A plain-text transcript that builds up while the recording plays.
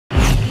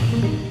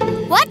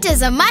What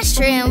does a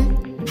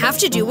mushroom have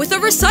to do with a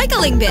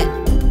recycling bin?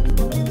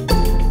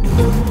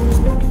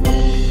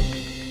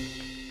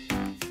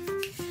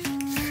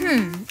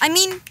 I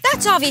mean,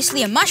 that's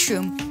obviously a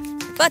mushroom,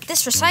 but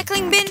this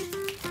recycling bin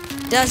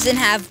doesn't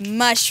have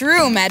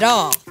mushroom at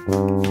all.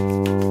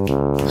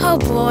 Oh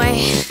boy.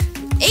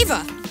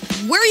 Ava,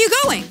 where are you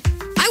going?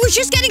 I was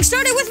just getting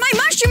started with my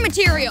mushroom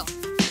material.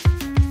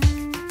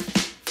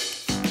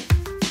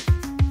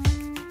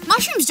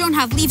 Mushrooms don't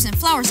have leaves and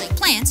flowers like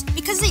plants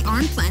because they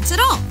aren't plants at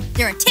all.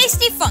 They're a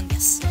tasty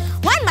fungus.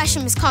 One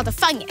mushroom is called a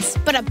fungus,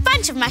 but a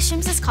bunch of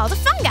mushrooms is called a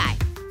fungi.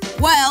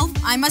 Well,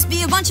 I must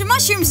be a bunch of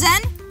mushrooms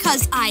then,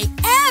 because I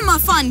am a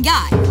fun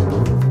guy.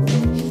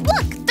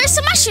 Look, there's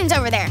some mushrooms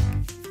over there.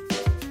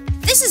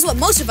 This is what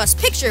most of us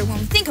picture when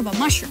we think of a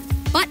mushroom,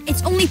 but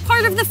it's only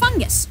part of the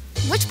fungus.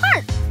 Which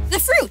part? The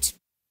fruit.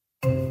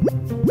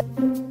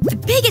 The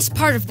biggest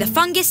part of the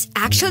fungus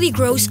actually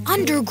grows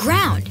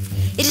underground.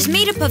 It is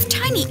made up of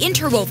tiny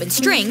interwoven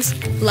strings,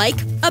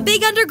 like a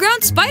big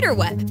underground spider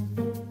web.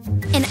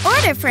 In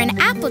order for an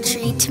apple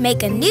tree to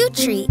make a new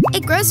tree,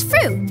 it grows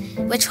fruit,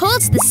 which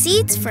holds the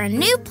seeds for a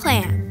new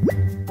plant.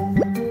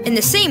 In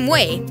the same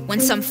way,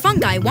 when some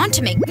fungi want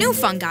to make new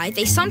fungi,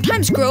 they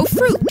sometimes grow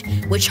fruit,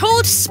 which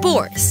holds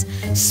spores.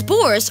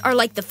 Spores are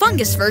like the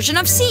fungus version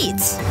of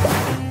seeds.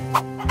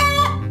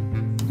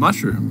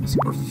 Mushrooms,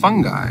 or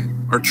fungi,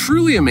 are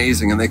truly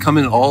amazing, and they come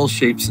in all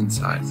shapes and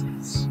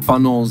sizes.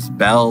 Funnels,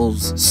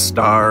 bells,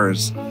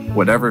 stars,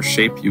 whatever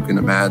shape you can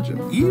imagine.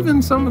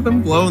 Even some of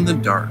them glow in the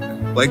dark,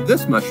 like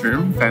this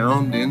mushroom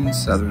found in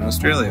southern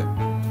Australia.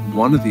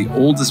 One of the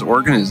oldest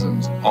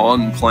organisms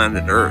on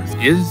planet Earth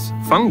is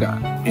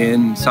fungi.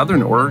 In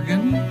southern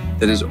Oregon,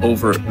 that is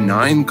over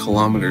 9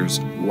 kilometers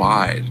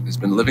wide, has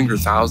been living for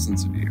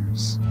thousands of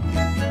years.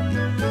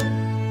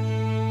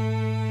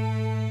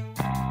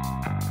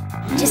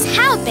 Just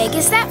how big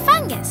is that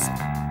fungus?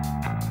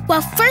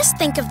 Well, first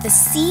think of the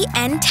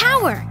CN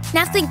Tower.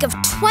 Now think of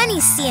 20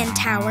 CN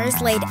towers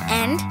laid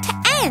end to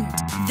end.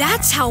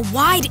 That's how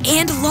wide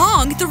and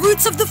long the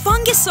roots of the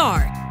fungus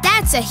are.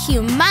 That's a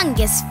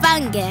humongous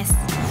fungus.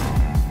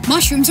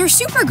 Mushrooms are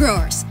super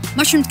growers.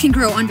 Mushrooms can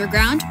grow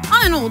underground,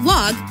 on an old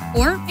log,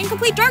 or in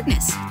complete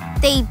darkness.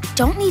 They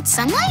don't need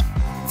sunlight?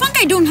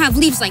 Fungi don't have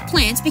leaves like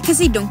plants because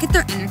they don't get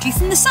their energy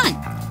from the sun.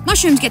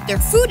 Mushrooms get their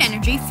food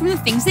energy from the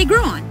things they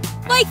grow on,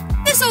 like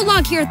this old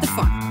log here at the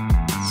farm.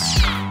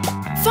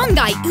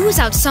 Fungi ooze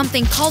out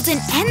something called an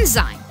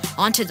enzyme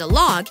onto the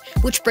log,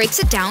 which breaks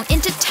it down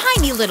into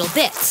tiny little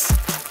bits.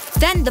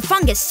 Then the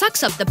fungus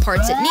sucks up the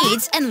parts it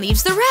needs and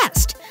leaves the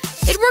rest.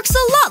 It works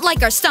a lot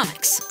like our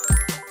stomachs.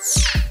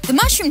 The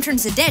mushroom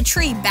turns a dead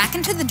tree back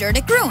into the dirt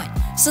it grew in,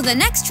 so the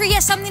next tree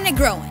has something to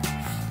grow in.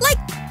 Like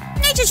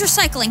nature's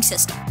recycling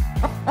system.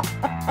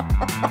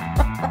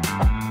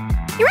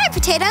 You're right,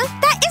 Potato.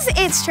 That is the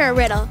answer to our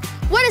riddle.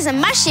 What does a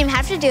mushroom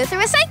have to do with a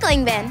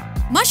recycling bin?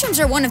 Mushrooms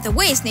are one of the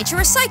ways nature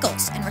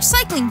recycles, and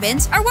recycling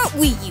bins are what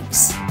we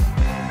use.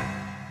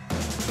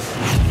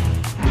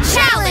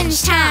 Challenge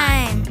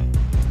time!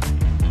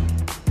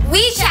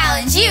 We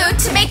challenge you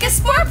to make a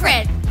spore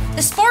print.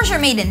 The spores are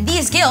made in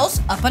these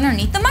gills up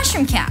underneath the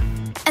mushroom cap.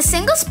 A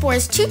single spore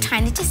is too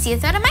tiny to see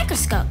without a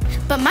microscope,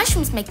 but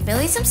mushrooms make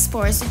millions of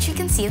spores which you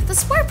can see with the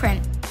spore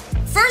print.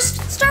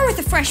 First, start with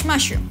a fresh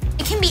mushroom.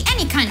 It can be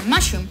any kind of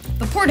mushroom,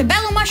 but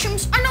portobello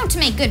mushrooms are known to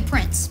make good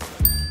prints.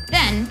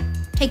 Then,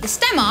 take the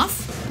stem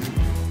off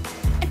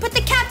and put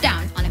the cap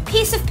down on a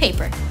piece of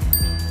paper.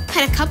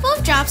 Put a couple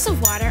of drops of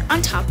water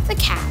on top of the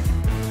cap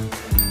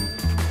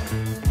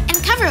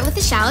and cover it with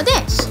a shallow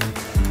dish.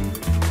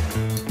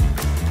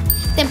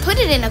 Then put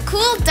it in a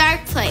cool,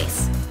 dark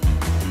place.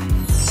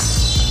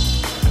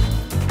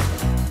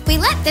 We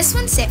let this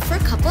one sit for a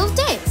couple of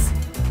days.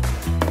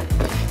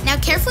 Now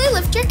carefully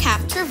lift your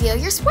cap to reveal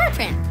your spore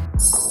print.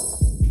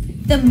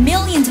 The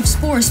millions of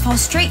spores fall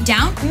straight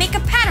down and make a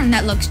pattern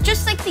that looks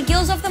just like the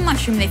gills of the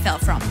mushroom they fell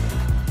from.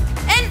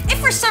 And if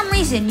for some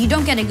reason you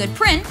don't get a good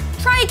print,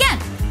 try again.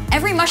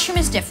 Every mushroom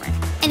is different.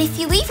 And if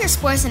you leave your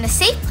spores in a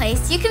safe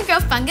place, you can grow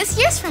fungus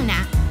years from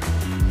now.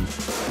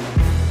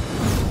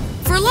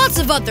 For lots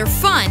of other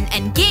fun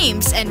and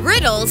games and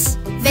riddles,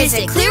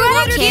 visit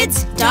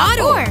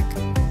ClearWaterKids.org.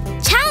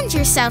 Challenge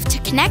yourself to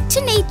connect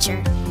to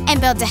nature and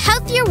build a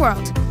healthier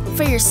world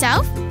for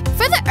yourself,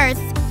 for the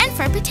earth, and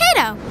for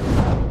Potato.